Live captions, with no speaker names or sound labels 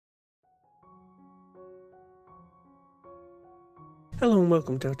Hello and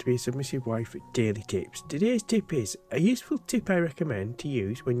welcome to How to Be a Submissive Wife Daily Tips. Today's tip is, a useful tip I recommend to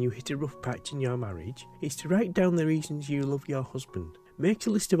use when you hit a rough patch in your marriage is to write down the reasons you love your husband. Make a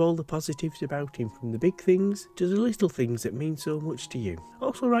list of all the positives about him, from the big things to the little things that mean so much to you.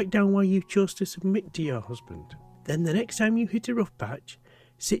 Also write down why you chose to submit to your husband. Then the next time you hit a rough patch,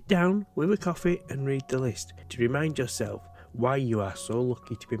 sit down with a coffee and read the list to remind yourself why you are so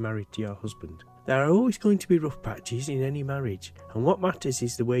lucky to be married to your husband. There are always going to be rough patches in any marriage, and what matters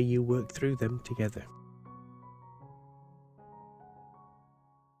is the way you work through them together.